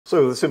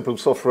So with a simple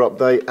software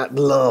update, at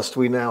last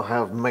we now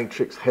have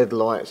matrix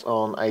headlights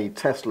on a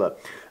Tesla.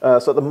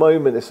 So at the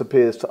moment this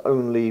appears to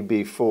only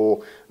be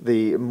for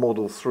the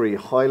Model 3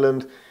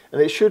 Highland, and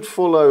it should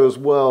follow as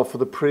well for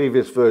the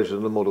previous version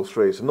of the Model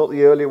 3. So not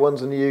the earlier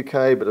ones in the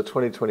UK, but the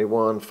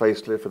 2021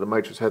 facelift for the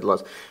matrix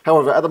headlights.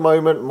 However, at the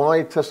moment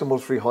my Tesla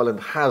Model 3 Highland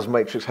has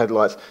matrix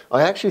headlights.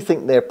 I actually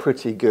think they're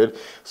pretty good.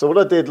 So what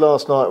I did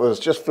last night was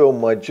just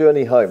film my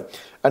journey home.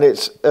 And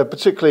it's a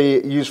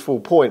particularly useful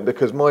point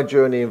because my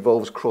journey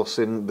involves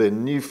crossing the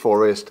New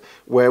Forest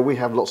where we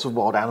have lots of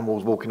wild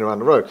animals walking around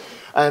the road.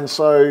 And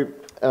so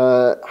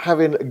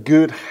having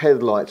good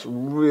headlights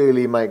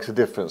really makes a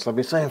difference. I've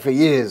been saying for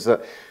years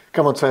that,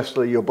 come on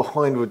Tesla, you're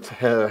behind with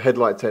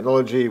headlight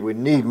technology, we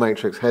need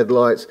matrix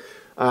headlights.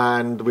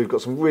 And we've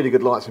got some really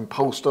good lights in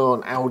Polestar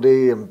and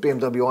Audi and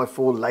BMW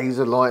i4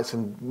 laser lights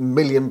and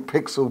million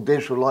pixel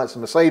digital lights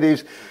in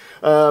Mercedes.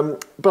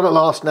 But at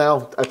last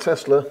now, a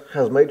Tesla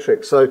has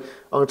matrix. So I'm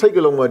going to take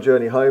you along my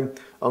journey home.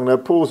 I'm going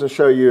to pause and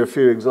show you a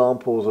few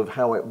examples of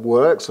how it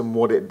works and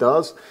what it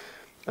does.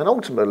 And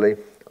ultimately,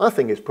 I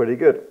think it's pretty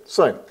good.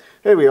 So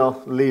here we are,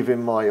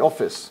 leaving my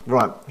office.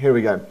 Right, here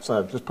we go.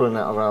 So just pulling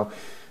out of our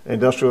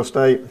industrial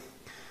estate.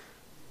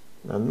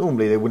 Now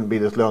normally they wouldn't be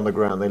this low on the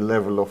ground. They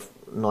level off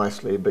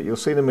nicely, but you'll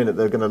see in a minute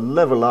they're going to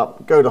level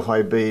up, go to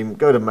high beam,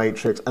 go to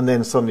matrix, and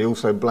then suddenly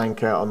also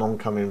blank out an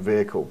oncoming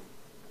vehicle.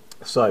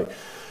 So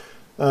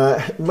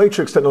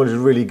matrix technology is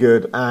really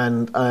good,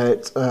 and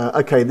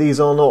okay, these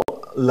are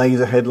not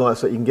laser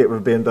headlights that you can get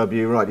with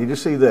BMW. Right, you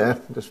just see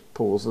there, just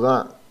pause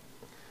that.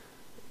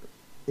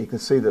 You can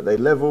see that they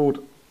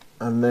leveled,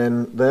 and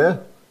then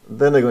there,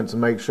 then they went to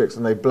matrix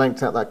and they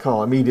blanked out that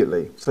car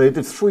immediately. So they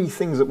did three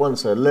things at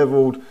once there: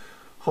 leveled,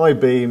 high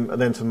beam,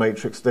 and then to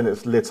matrix, then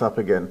it's lit up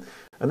again.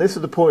 And this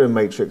is the point of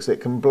matrix: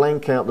 it can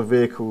blank out the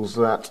vehicles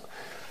that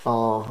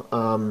are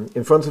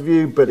in front of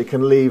you, but it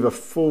can leave a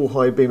full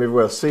high beam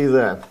everywhere. See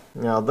there,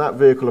 now that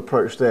vehicle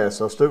approached there,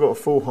 so I've still got a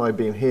full high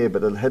beam here,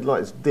 but the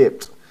headlight is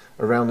dipped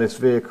around this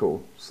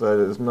vehicle, so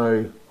there's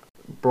no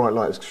bright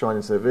lights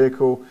shining to the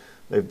vehicle.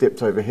 They've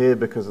dipped over here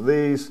because of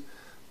these.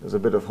 There's a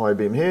bit of high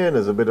beam here, and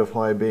there's a bit of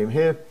high beam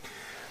here.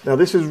 Now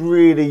this is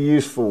really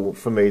useful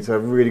for me to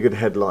have really good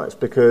headlights,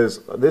 because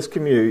this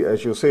commute,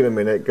 as you'll see in a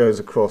minute, goes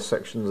across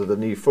sections of the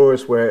New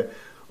Forest where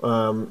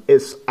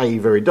it's A,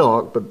 very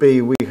dark, but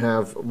B, we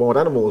have wild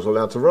animals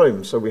allowed to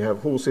roam. So we have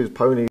horses,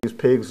 ponies,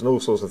 pigs, and all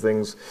sorts of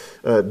things,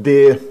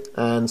 deer,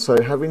 and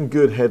so having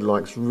good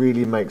headlights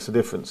really makes a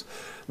difference.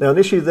 Now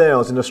initially there I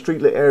was in a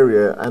streetlit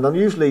area, and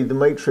unusually the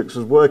matrix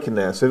was working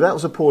there. So if that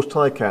was a Porsche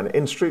Taycan,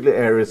 in streetlit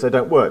areas they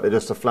don't work, they're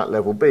just a flat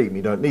level beam,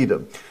 you don't need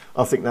them.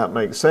 I think that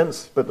makes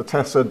sense, but the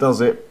Tesla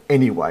does it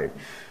anyway.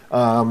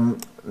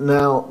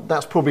 Now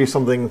that's probably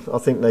something I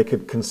think they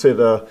could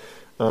consider,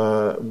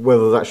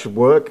 whether that should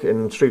work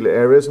in streetlit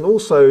areas. And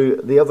also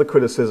the other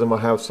criticism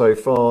I have so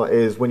far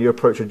is when you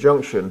approach a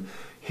junction,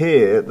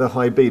 here the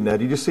high beam, now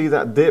did you see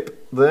that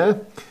dip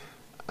there?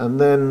 And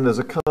then there's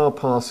a car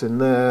passing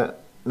there.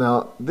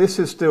 Now this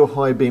is still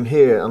high beam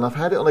here, and I've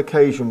had it on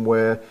occasion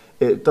where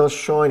it does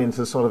shine into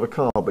the side of a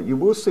car, but you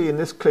will see in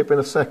this clip in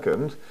a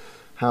second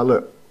how,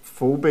 look,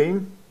 full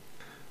beam,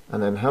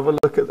 and then have a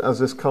look at as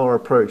this car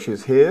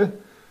approaches here.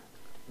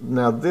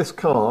 Now this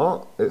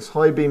car, it's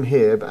high beam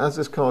here, but as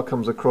this car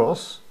comes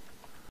across,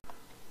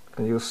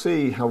 and you'll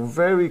see how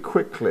very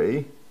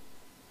quickly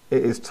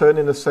it is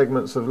turning the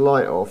segments of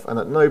light off, and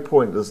at no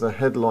point does the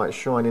headlight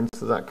shine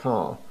into that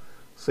car.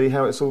 See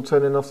how it's all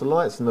turning off the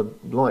lights, and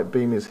the light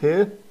beam is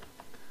here.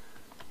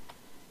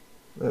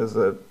 There's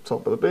the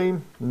top of the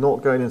beam,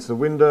 not going into the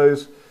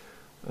windows,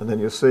 and then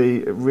you'll see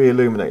it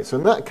re-illuminates. So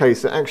in that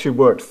case it actually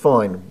worked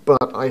fine,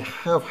 but I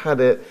have had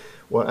it,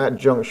 well, at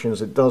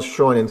junctions it does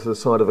shine into the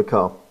side of a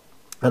car.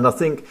 And I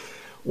think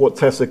what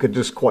Tesla could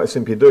just quite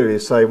simply do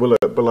is say, well,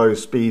 look, below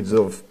speeds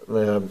of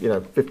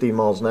 15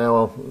 miles an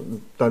hour,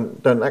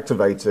 don't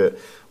activate it,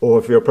 or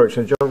if you're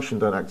approaching a junction,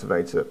 don't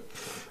activate it.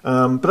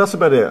 But that's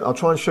about it. I'll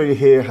try and show you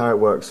here how it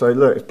works. So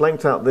look, it's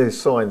blanked out these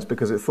signs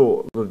because it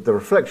thought the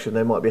reflection,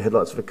 there might be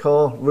headlights of a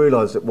car,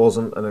 realised it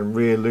wasn't, and then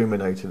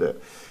re-illuminated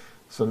it.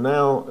 So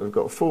now we've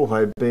got full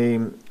high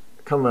beam,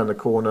 come around the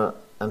corner,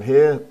 and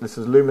here, this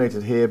is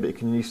illuminated here, but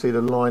can you see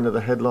the line of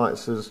the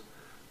headlights is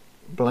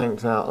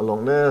blanked out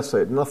along there,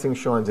 so nothing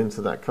shines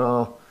into that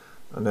car,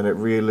 and then it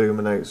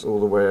re-illuminates all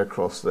the way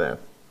across there.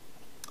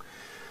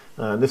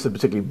 And this is a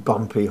particularly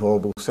bumpy,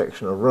 horrible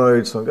section of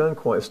road, so I'm going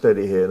quite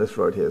steady here. This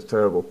road here is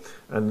terrible.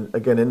 And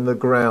again, in the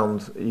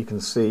ground, you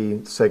can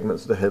see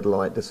segments of the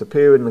headlight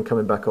disappearing and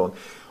coming back on.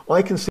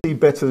 I can see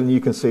better than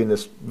you can see in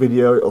this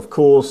video, of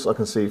course. I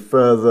can see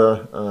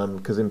further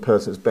because in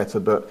person it's better,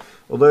 but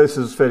although this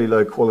is fairly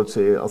low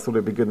quality, I thought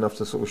it'd be good enough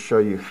to sort of show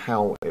you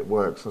how it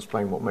works,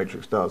 explain what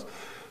matrix does.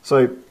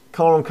 So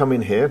car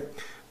oncoming here.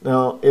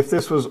 Now if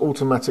this was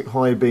automatic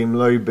high beam,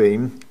 low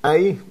beam,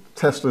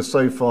 Tesla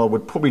so far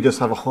would probably just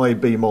have a high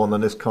beam on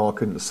and this car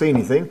couldn't see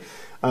anything.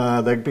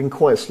 They've been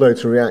quite slow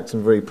to react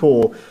and very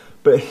poor.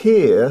 But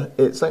here,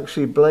 it's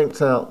actually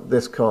blanked out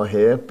this car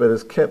here, but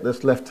has kept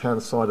this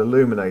left-hand side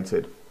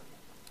illuminated.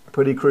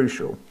 Pretty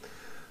crucial.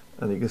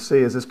 And you can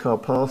see as this car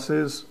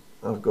passes,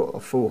 I've got a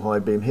full high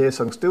beam here,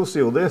 so I can still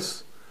see all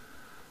this,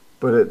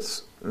 but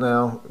it's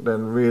now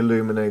then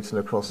re-illuminating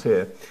across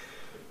here.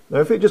 Now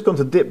if it just gone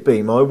to dip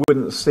beam, I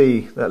wouldn't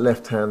see that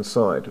left hand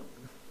side.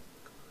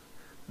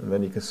 And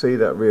then you can see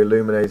that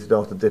re-illuminated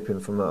after dipping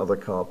from that other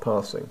car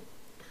passing.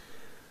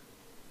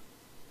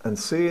 And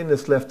seeing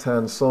this left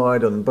hand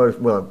side on both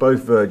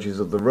verges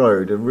of the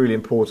road are really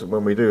important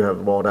when we do have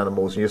wild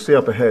animals. And you'll see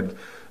up ahead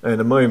in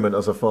a moment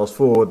as I fast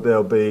forward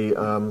there'll be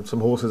some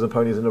horses and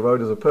ponies in the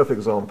road as a perfect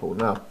example.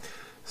 Now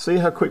see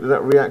how quickly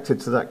that reacted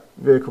to that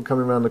vehicle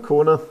coming around the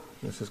corner.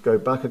 Let's just go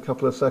back a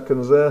couple of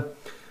seconds there.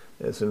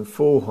 It's in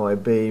full high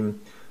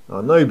beam.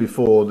 I know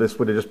before this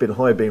would have just been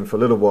high beam for a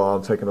little while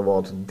and taken a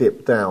while to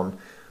dip down,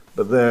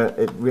 but there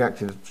it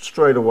reacted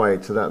straight away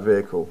to that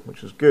vehicle,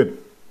 which is good.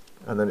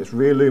 And then it's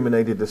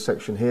re-illuminated this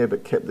section here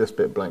but kept this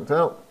bit blanked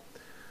out.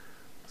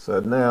 So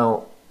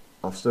now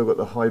I've still got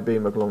the high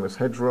beam along this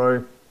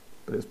hedgerow,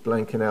 but it's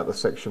blanking out the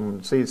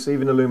section. See, it's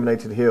even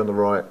illuminated here on the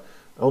right,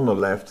 on the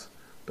left,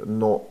 but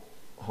not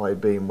high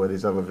beam where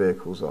these other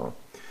vehicles are.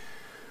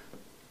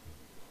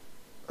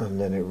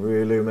 And then it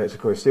re-illuminates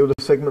across. See all the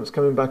segments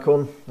coming back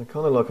on? They're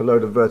kind of like a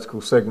load of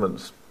vertical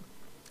segments.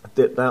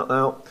 Dip that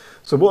out.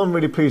 So what I'm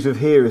really pleased with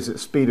here is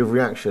its speed of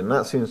reaction.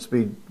 That seems to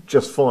be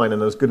just fine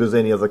and as good as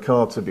any other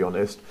car, to be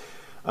honest.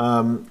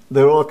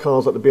 There are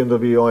cars like the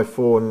BMW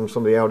i4 and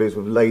some of the Audis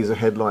with laser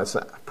headlights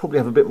that probably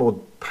have a bit more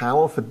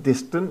power for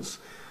distance,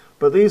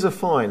 but these are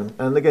fine.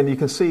 And again, you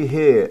can see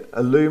here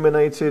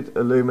illuminated,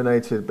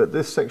 but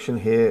this section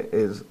here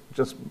is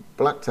just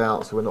blacked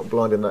out, so we're not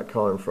blinding that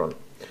car in front.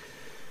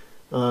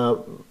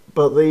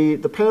 But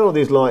the power of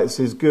these lights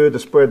is good, the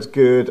spread's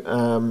good,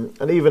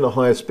 and even at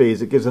higher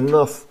speeds it gives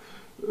enough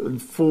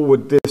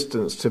forward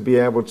distance to be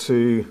able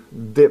to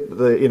dip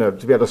the,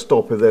 to be able to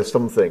stop if there's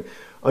something.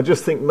 I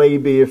just think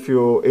maybe if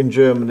you're in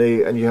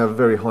Germany and you have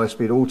very high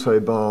speed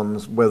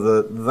autobahns,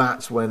 whether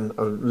that's when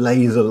a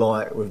laser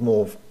light with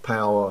more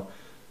power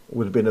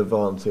would have been an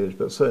advantage,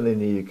 but certainly in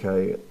the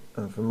UK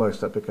and for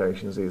most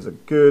applications these are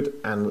good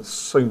and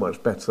so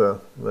much better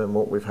than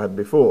what we've had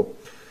before.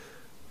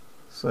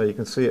 So you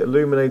can see it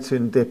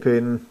illuminating,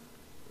 dipping.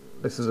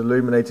 This is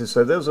illuminated,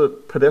 so there's a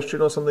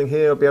pedestrian or something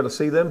here, I'll be able to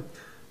see them.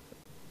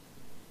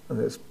 And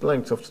it's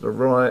blanked off to the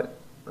right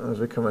as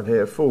we come in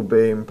here, full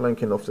beam,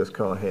 blanking off this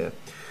car here.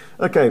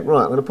 Okay,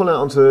 right, I'm going to pull out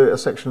onto a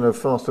section of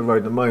faster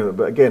road in a moment,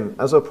 but again,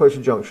 as I approach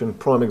the junction,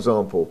 prime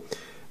example.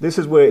 This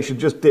is where it should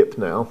just dip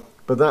now,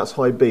 but that's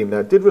high beam. Now,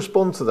 it did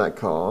respond to that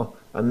car,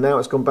 and now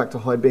it's gone back to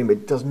high beam.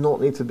 It does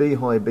not need to be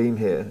high beam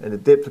here, and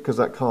it dipped because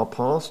that car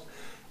passed.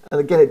 And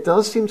again, it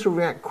does seem to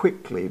react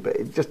quickly, but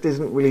it just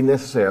isn't really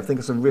necessary. I think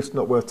it's a risk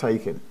not worth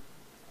taking.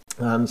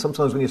 And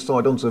sometimes when you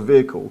slide onto a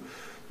vehicle,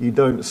 you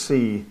don't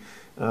see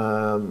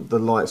the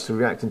lights to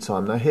react in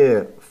time. Now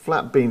here,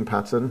 flat beam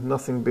pattern,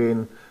 nothing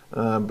being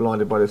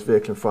blinded by this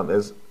vehicle in front.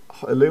 There's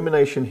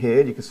illumination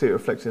here, you can see it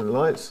reflecting in the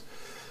lights,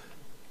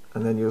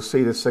 and then you'll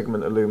see this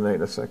segment illuminate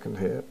in a second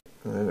here,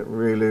 and then it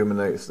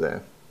re-illuminates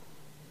there.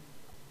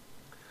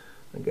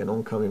 Again,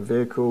 oncoming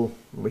vehicle,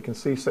 we can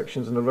see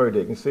sections in the road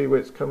here, you can see where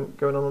it's going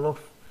on and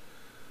off,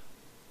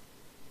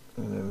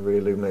 and then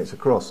re-illuminates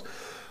across.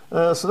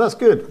 So that's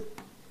good.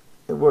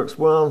 It works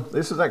well.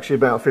 This is actually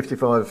about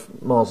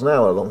 55 miles an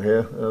hour along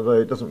here,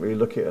 although it doesn't really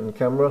look it on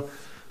camera.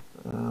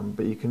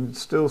 But you can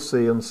still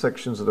see on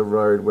sections of the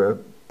road where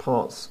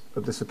parts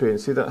are disappearing.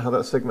 See that, how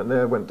that segment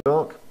there went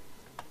dark?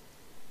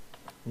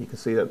 You can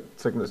see that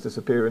segment's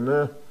disappearing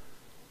there.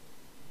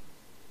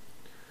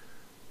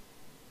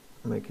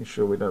 Making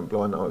sure we don't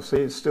blind that. See,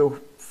 it's still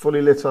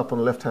fully lit up on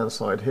the left hand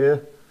side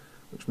here,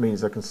 which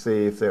means I can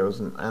see if there was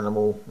an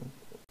animal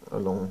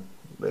along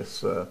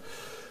this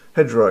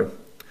hedgerow.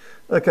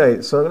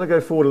 Okay, so I'm going to go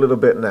forward a little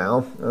bit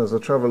now. As I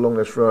travel along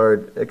this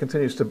road, it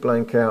continues to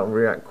blank out and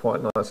react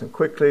quite nice and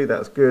quickly.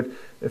 That's good.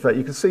 In fact,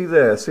 you can see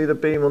there, see the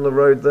beam on the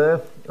road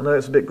there? I know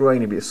it's a bit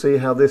grainy, but you see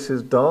how this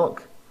is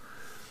dark?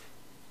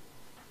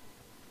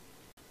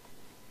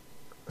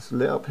 It's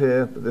lit up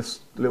here, but this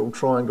little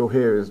triangle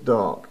here is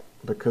dark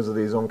because of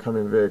these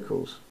oncoming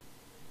vehicles.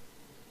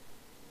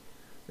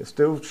 It's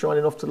still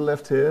shining off to the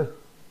left here.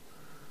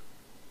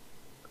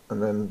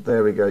 And then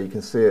there we go, you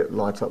can see it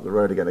light up the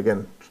road again.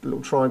 Again,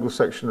 little triangle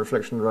section,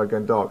 reflection of the road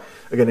going dark.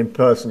 Again, in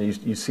person,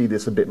 you see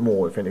this a bit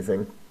more, if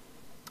anything.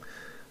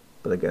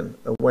 But again,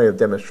 a way of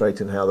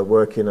demonstrating how they're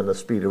working and the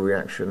speed of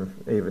reaction,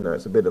 even though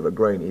it's a bit of a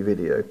grainy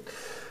video.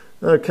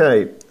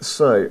 Okay,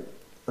 so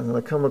I'm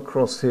going to come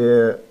across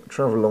here,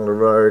 travel along the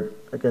road.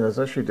 Again, as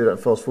I actually do that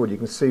fast forward, you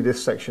can see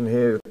this section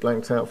here is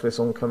blanked out for this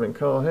oncoming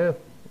car here.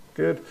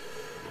 Good.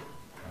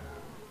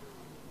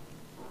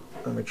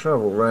 And we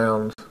travel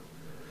round.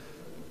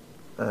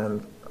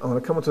 And I'm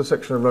going to come onto a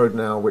section of road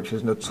now which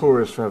is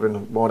notorious for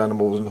having wild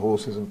animals and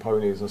horses and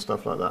ponies and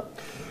stuff like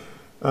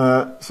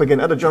that. So again,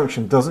 at a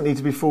junction, doesn't need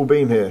to be full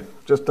beam here,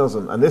 just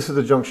doesn't. And this is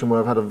a junction where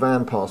I've had a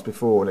van pass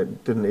before and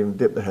it didn't even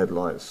dip the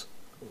headlights.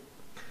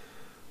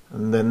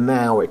 And then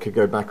now it could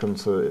go back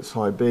onto its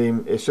high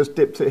beam. It's just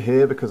dipped it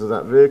here because of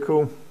that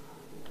vehicle.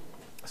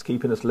 It's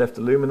keeping us left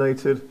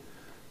illuminated.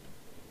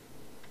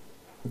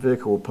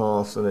 vehicle will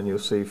pass, and then you'll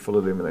see full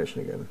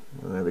illumination again.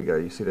 And there we go,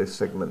 you see those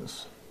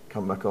segments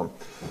come back on.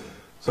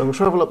 So I'm going to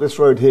travel up this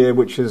road here,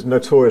 which is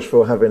notorious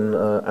for having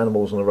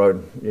animals on the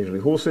road, usually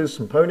horses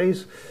and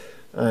ponies,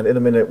 and in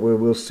a minute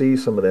we'll see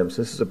some of them.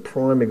 So this is a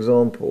prime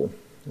example.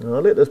 Now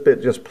I'll let this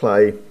bit just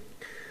play,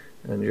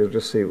 and you'll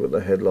just see what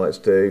the headlights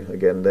do.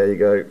 Again, there you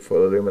go,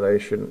 full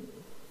illumination.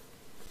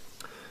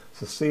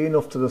 So seeing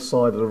off to the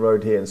side of the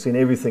road here and seeing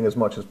everything as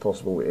much as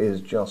possible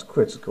is just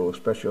critical,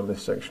 especially on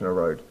this section of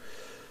road.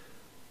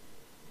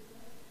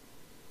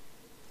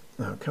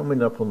 Now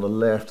coming up on the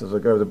left as I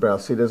go to the brow,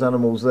 see there's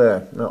animals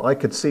there. Now I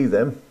could see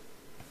them,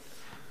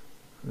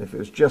 and if it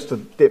was just a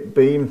dip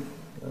beam,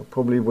 I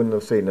probably wouldn't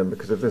have seen them,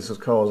 because if this is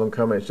cars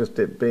oncoming, it's just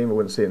dip beam, I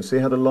wouldn't see them. See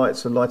how the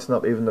lights are lighting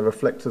up even the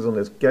reflectors on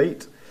this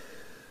gate?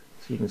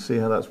 So you can see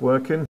how that's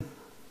working.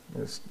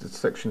 This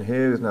section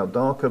here is now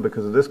darker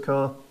because of this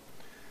car,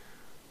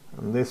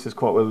 and this is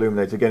quite well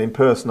illuminated. Again, in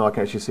person I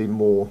can actually see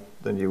more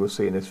than you will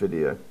see in this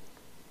video.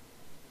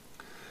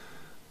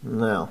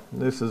 Now,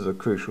 this is a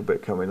crucial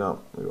bit coming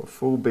up. We've got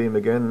full beam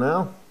again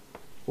now,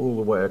 all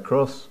the way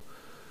across.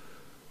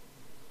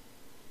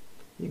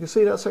 You can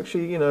see that's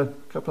actually, you know,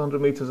 a couple hundred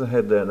meters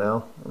ahead there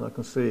now, and I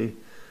can see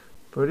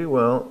pretty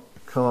well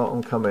car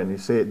oncoming. You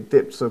see it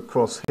dips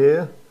across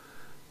here.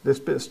 This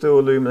bit's still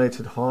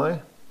illuminated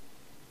high,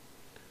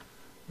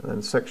 and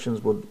then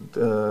sections will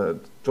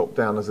drop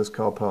down as this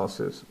car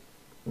passes.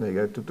 There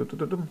you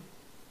go,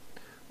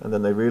 and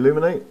then they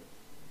re-illuminate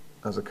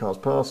as the cars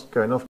pass,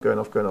 going off, going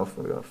off, going off,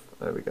 going off.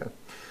 There we go.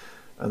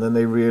 And then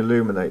they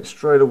re-illuminate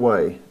straight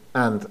away.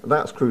 And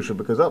that's crucial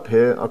because up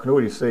here I can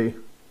already see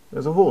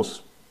there's a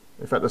horse.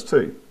 In fact, there's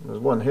two. There's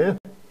one here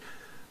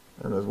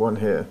and there's one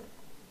here.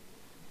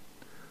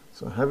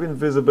 So having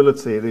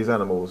visibility of these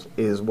animals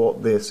is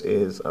what this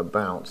is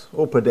about.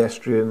 Or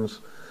pedestrians.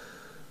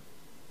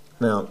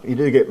 Now, you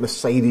do get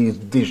Mercedes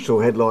digital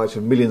headlights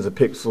with millions of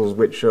pixels,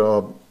 which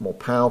are more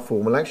powerful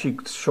and will actually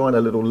shine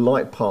a little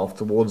light path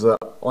towards that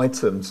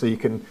item so you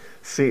can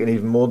see it in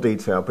even more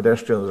detail,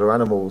 pedestrians or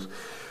animals.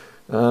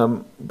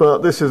 But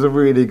this is a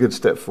really good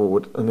step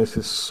forward, and this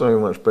is so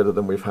much better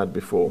than we've had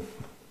before.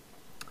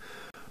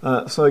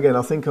 So again,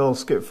 I think I'll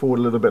skip forward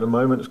a little bit in a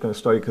moment. It's going to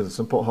slow because there's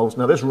some potholes.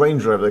 Now this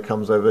Range Rover that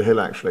comes over the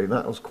hill, actually,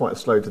 that was quite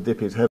slow to dip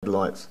his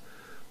headlights.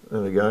 There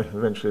we go,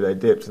 eventually they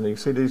dipped, and you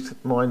see these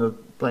mine are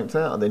blanked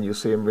out, and then you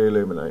see them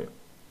re-illuminate.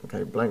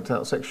 Okay, blanked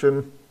out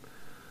section,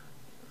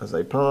 as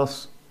they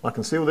pass, I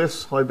can see all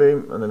this, high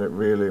beam, and then it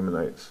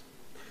re-illuminates.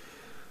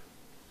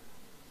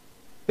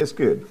 It's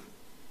good.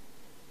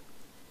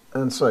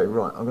 And so,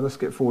 right, I'm going to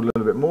skip forward a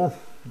little bit more.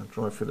 I'll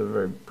drive through the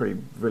very pretty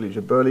village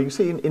of Burley. You can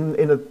see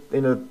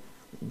in a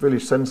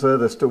village centre,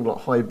 there's still like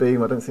high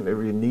beam. I don't think they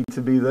really need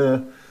to be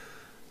there.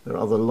 There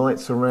are other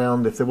lights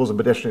around. If there was a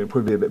pedestrian, it would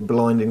probably be a bit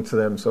blinding to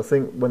them. So I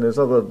think when there's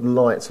other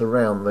lights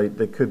around,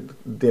 they could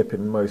dip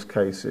in most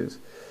cases.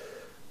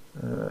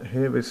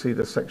 Here we see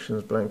the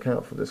sections blank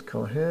out for this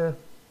car here.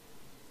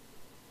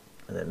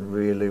 And then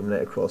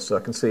re-illuminate across. So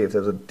I can see if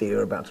there's a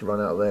deer about to run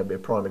out there, it'd be a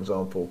prime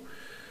example.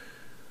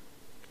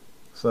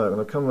 So I'm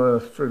going to come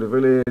through the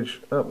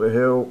village, up the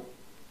hill,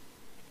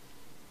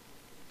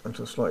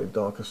 into a slightly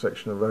darker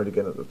section of road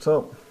again at the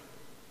top.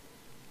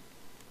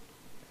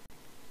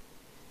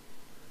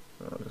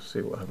 I'll just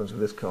see what happens with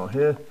this car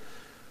here.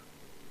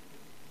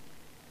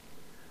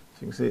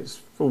 So you can see it's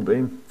full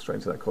beam straight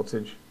into that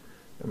cottage,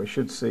 and we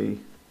should see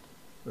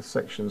the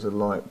sections of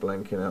light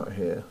blanking out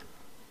here.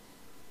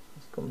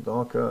 It's gone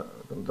darker,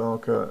 gone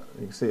darker.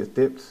 You can see it's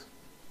dipped.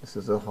 This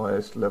is the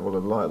highest level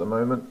of light at the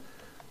moment,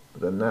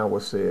 but then now we'll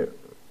see it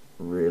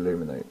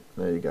re-illuminate.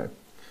 There you go.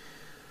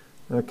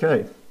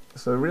 Okay,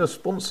 so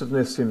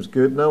responsiveness seems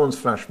good. No one's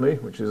flashed me,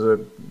 which is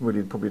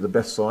really probably the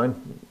best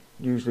sign.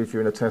 Usually if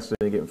you're in a Tesla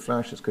and you're getting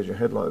flashed, it's because your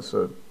headlights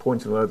are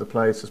pointing all over the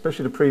place,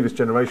 especially the previous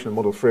generation of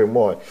Model 3 and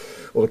Y,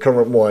 or the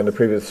current Y and the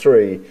previous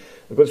 3.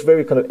 They've got this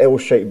very kind of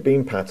L-shaped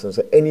beam pattern,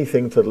 so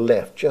anything to the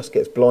left just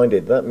gets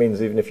blinded. That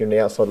means even if you're in the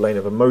outside lane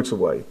of a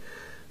motorway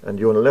and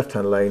you're in the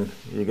left-hand lane,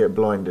 you get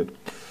blinded.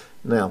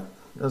 Now,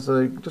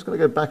 I'm just going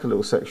to go back a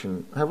little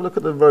section. Have a look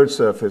at the road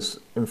surface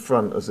in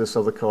front as this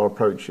other car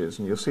approaches,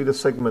 and you'll see the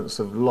segments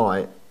of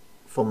light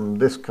from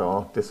this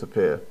car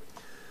disappear.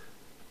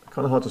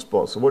 Kind of hard to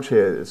spot, so watch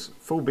here, it's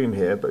full beam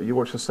here, but you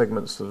watch the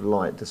segments of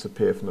light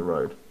disappear from the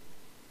road.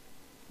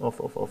 Off,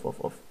 off, off, off,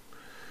 off.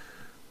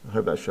 I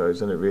hope that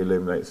shows, and it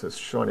re-illuminates. It's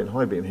shining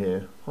high beam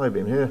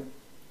here,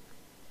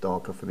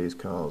 darker for these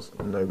cars,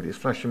 and nobody's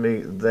flashing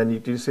me. Then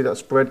do you see that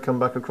spread come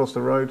back across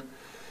the road?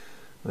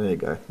 There you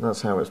go,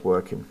 that's how it's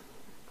working.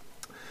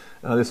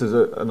 This is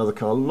another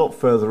car a lot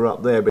further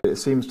up there, but it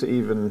seems to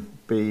even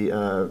be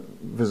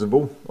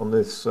visible on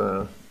this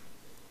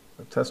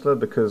Tesla,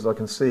 because I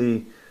can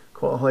see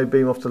quite a high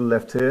beam off to the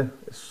left here.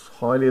 It's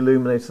highly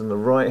illuminated on the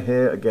right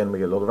here. Again, we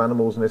get a lot of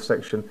animals in this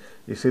section.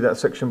 You see that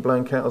section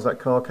blank out as that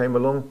car came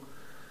along?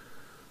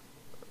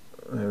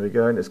 There we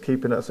go, and it's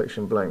keeping that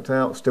section blanked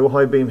out. Still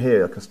high beam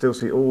here. I can still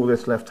see all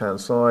this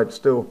left-hand side.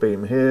 Still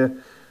beam here.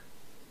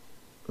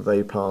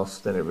 They pass,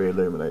 then it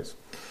re-illuminates.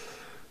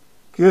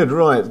 Good,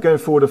 right, going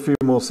forward a few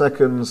more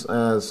seconds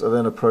as I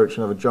then approach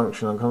another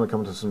junction. I'm going to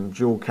come to some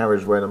dual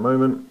carriageway in a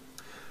moment.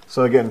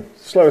 So again,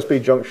 slower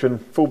speed junction,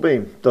 full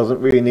beam, doesn't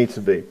really need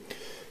to be.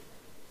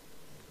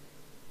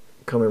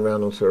 Coming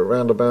round onto a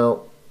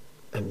roundabout,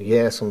 and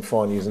yes, I'm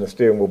fine using the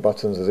steering wheel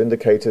buttons as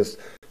indicators.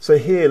 So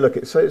here, look,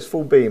 it's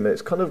full beam, and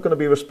it's kind of going to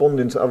be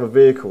responding to other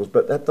vehicles,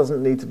 but that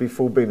doesn't need to be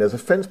full beam. There's a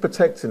fence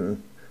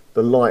protecting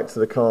the light to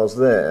the cars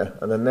there,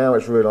 and then now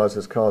it's realised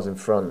there's cars in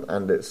front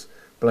and it's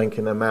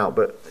blanking them out,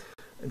 but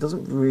it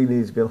doesn't really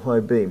need to be on high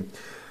beam.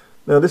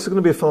 Now this is going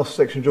to be a fast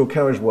section dual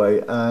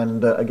carriageway,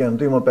 and again I'm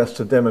doing my best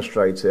to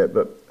demonstrate it,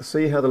 but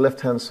see how the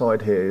left hand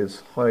side here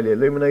is highly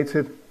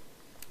illuminated?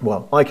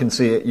 Well, I can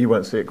see it, you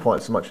won't see it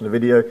quite so much in the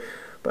video,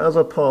 but as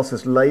I pass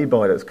this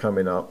lay-by that's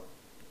coming up,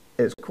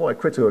 it's quite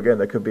critical. Again,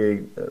 there could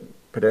be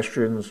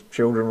pedestrians,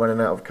 children running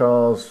out of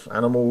cars,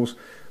 animals,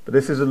 but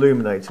this is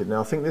illuminated.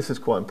 Now I think this is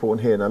quite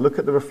important here. Now look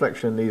at the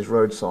reflection in these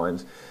road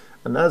signs.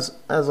 And as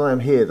I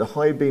am here, the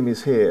high beam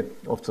is here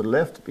off to the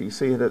left, but you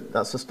see that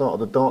that's the start of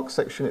the dark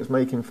section it's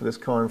making for this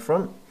car in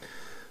front.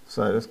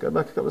 So let's go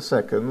back a couple of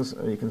seconds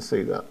and you can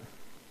see that.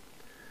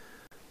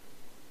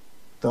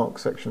 Dark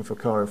section for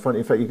car in front.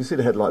 In fact, you can see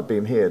the headlight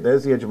beam here.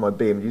 There's the edge of my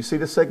beam. Do you see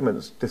the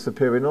segments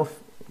disappearing off?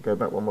 Go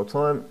back one more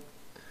time.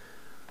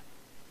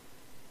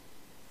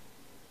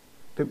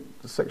 The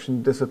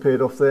section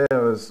disappeared off there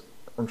as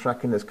I'm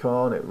tracking this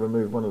car, and it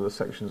removed one of the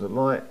sections of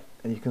light.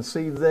 And you can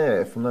see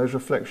there from those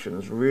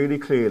reflections really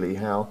clearly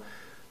how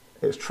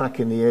it's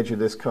tracking the edge of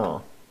this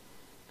car.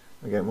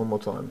 Again, one more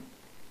time.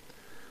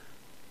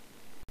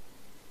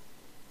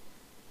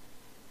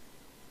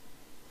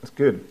 That's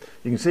good.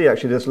 You can see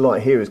actually this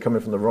light here is coming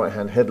from the right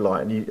hand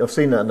headlight, and I've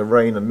seen that in the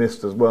rain and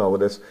mist as well, where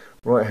this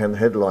right hand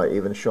headlight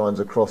even shines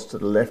across to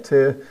the left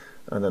here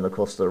and then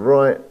across to the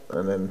right,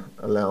 and then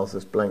allows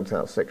this blanked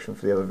out section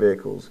for the other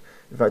vehicles.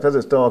 In fact, as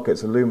it's dark,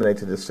 it's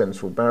illuminated this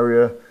central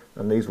barrier,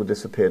 and these will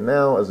disappear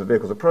now as the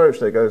vehicles approach.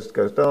 There it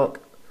goes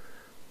dark,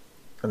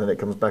 and then it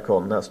comes back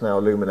on. That's now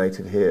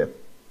illuminated here.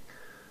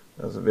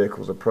 As the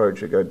vehicles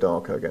approach, it goes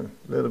darker again.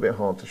 A little bit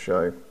hard to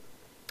show.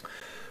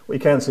 What you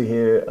can see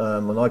here,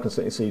 and I can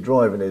certainly see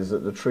driving, is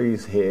that the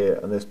trees here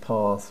and this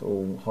path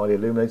all highly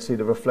illuminated. See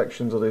the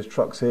reflections of those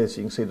trucks here, so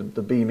you can see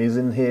the beam is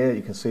in here.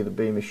 You can see the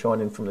beam is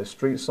shining from this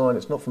street sign.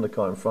 It's not from the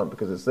car in front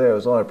because it's there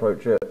as I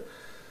approach it.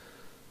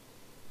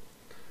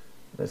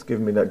 It's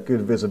giving me that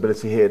good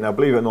visibility here. Now,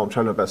 believe it or not, I'm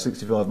travelling about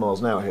 65 miles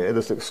an hour here.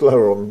 This looks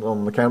slower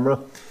on the camera.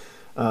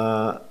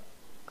 And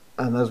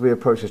as we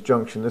approach this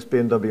junction, this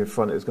BMW in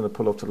front is going to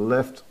pull off to the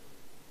left.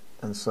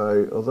 And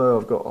so, although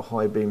I've got a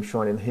high beam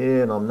shining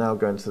here, and I'm now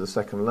going to the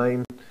second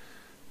lane,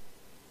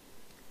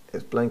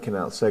 it's blanking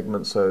out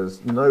segments, so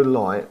there's no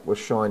light was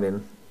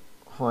shining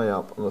high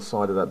up on the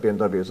side of that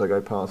BMW as I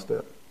go past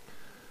it.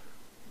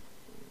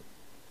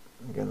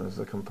 Again, as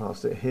I come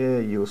past it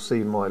here, you'll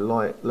see my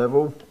light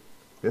level.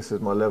 This is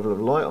my level of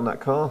light on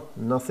that car.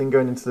 Nothing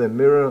going into their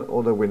mirror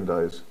or their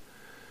windows.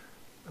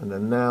 And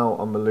then now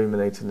I'm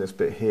illuminating this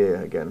bit here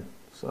again,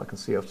 so I can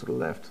see off to the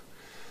left.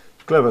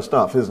 Clever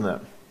stuff, isn't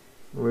it?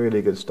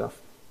 Really good stuff.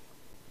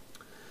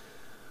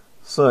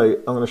 So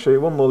I'm going to show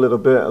you one more little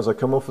bit as I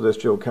come off of this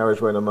dual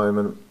carriageway in a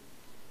moment,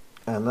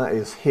 and that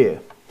is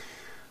here.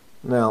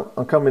 Now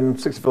I'm coming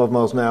 65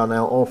 miles an hour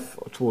now off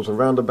towards a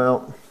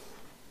roundabout,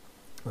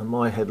 and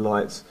my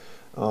headlights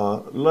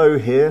are low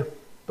here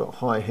but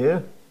high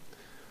here.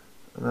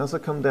 And as I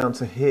come down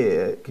to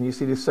here, can you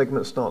see these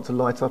segments start to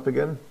light up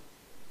again?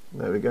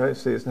 There we go.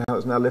 See, it's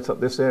now lit up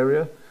this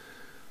area.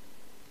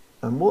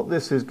 And what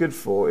this is good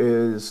for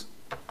is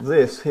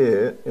this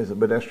here is a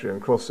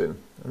pedestrian crossing.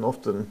 And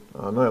often,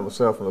 I know it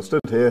myself when I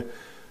stood here,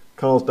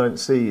 cars don't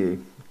see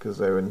you because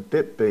they're in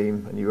dip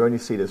beam and you only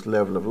see this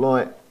level of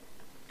light.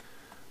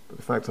 But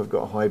the fact I've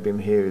got a high beam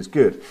here is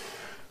good.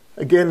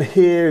 Again,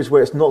 here is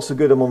where it's not so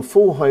good. I'm on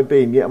full high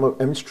beam, yet I'm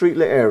in street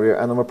lit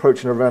area and I'm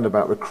approaching a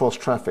roundabout with cross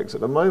traffic. So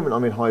at the moment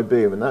I'm in high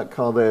beam and that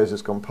car there has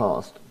just gone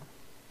past.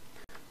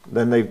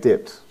 Then they've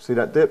dipped. See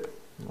that dip?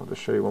 I'll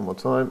just show you one more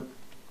time.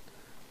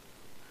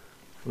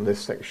 From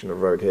this section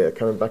of road here,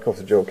 coming back off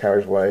the dual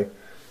carriageway,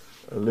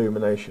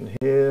 illumination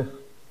here.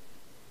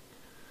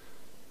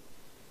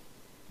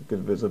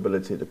 Good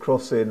visibility to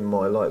cross in.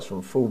 My lights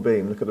from full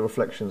beam. Look at the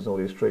reflections in all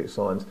these street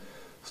signs.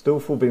 Still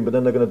full beam, but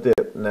then they're going to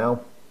dip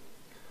now.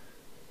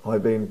 High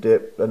beam,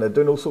 dip, and they're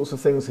doing all sorts of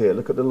things here.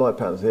 Look at the light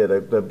patterns here.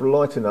 They're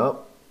lighting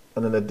up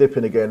and then they're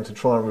dipping again to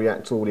try and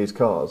react to all these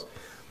cars.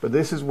 But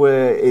this is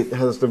where it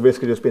has the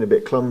risk of just being a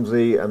bit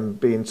clumsy and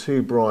being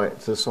too bright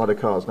to the side of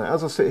cars. Now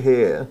as I sit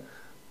here,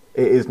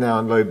 it is now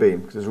in low beam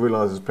because I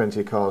realise there's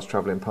plenty of cars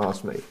travelling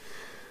past me.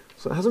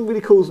 So it hasn't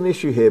really caused an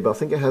issue here, but I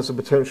think it has the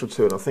potential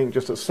to, and I think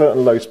just at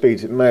certain low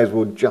speeds it may as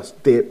well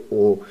just dip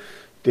or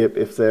dip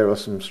if there are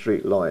some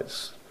street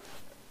lights.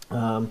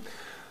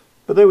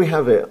 But there we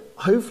have it.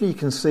 Hopefully you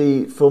can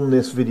see from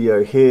this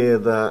video here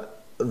that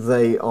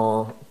they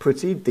are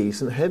pretty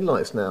decent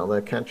headlights now.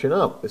 They're catching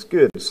up. It's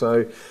good.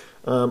 So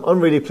I'm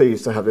really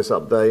pleased to have this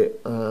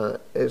update.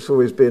 It's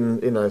always been,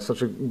 you know,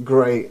 such a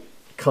great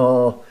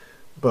car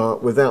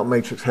but without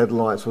matrix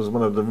headlights was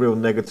one of the real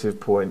negative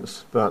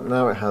points. But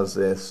now it has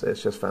this,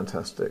 it's just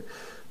fantastic.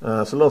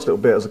 So the last little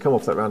bit, as I come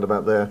off that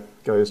roundabout there,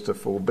 goes to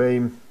full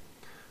beam,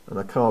 and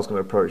the car's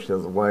going to approach the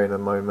other way in a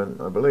moment,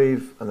 I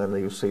believe, and then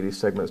you'll see these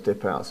segments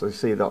dip out. So you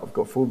see that I've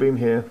got full beam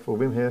here,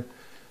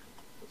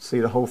 see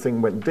the whole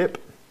thing went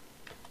dip,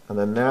 and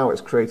then now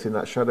it's creating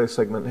that shadow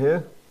segment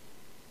here,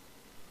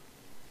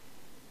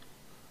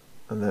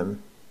 and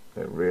then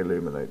it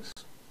re-illuminates.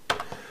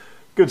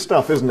 Good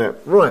stuff, isn't it?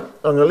 Right,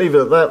 I'm going to leave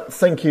it at that.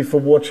 Thank you for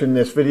watching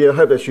this video. I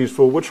hope that's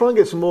useful. We'll try and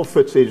get some more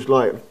footage,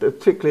 like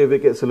particularly if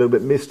it gets a little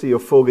bit misty or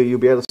foggy, you'll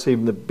be able to see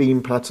the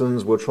beam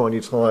patterns. We'll try and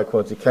use higher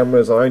quality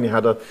cameras. I only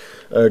had a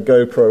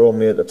GoPro on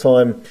me at the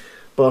time,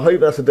 but I hope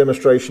that's a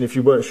demonstration. If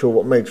you weren't sure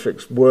what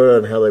matrix were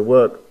and how they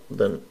work,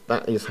 then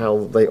that is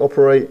how they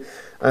operate.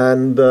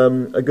 And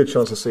a good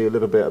chance to see a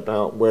little bit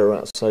about where we're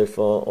at so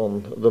far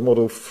on the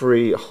Model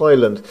 3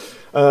 Highland.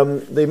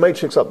 The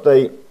matrix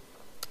update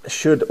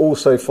should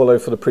also follow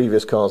for the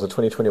previous cars, the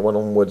 2021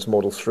 onwards,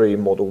 Model 3,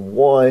 Model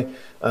Y,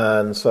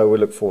 and so we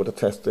look forward to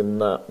testing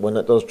that when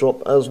that does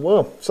drop as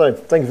well. So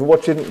thank you for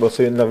watching. We'll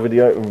see you in another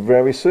video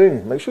very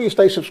soon. Make sure you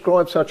stay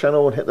subscribed to our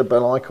channel and hit the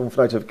bell icon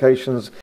for notifications.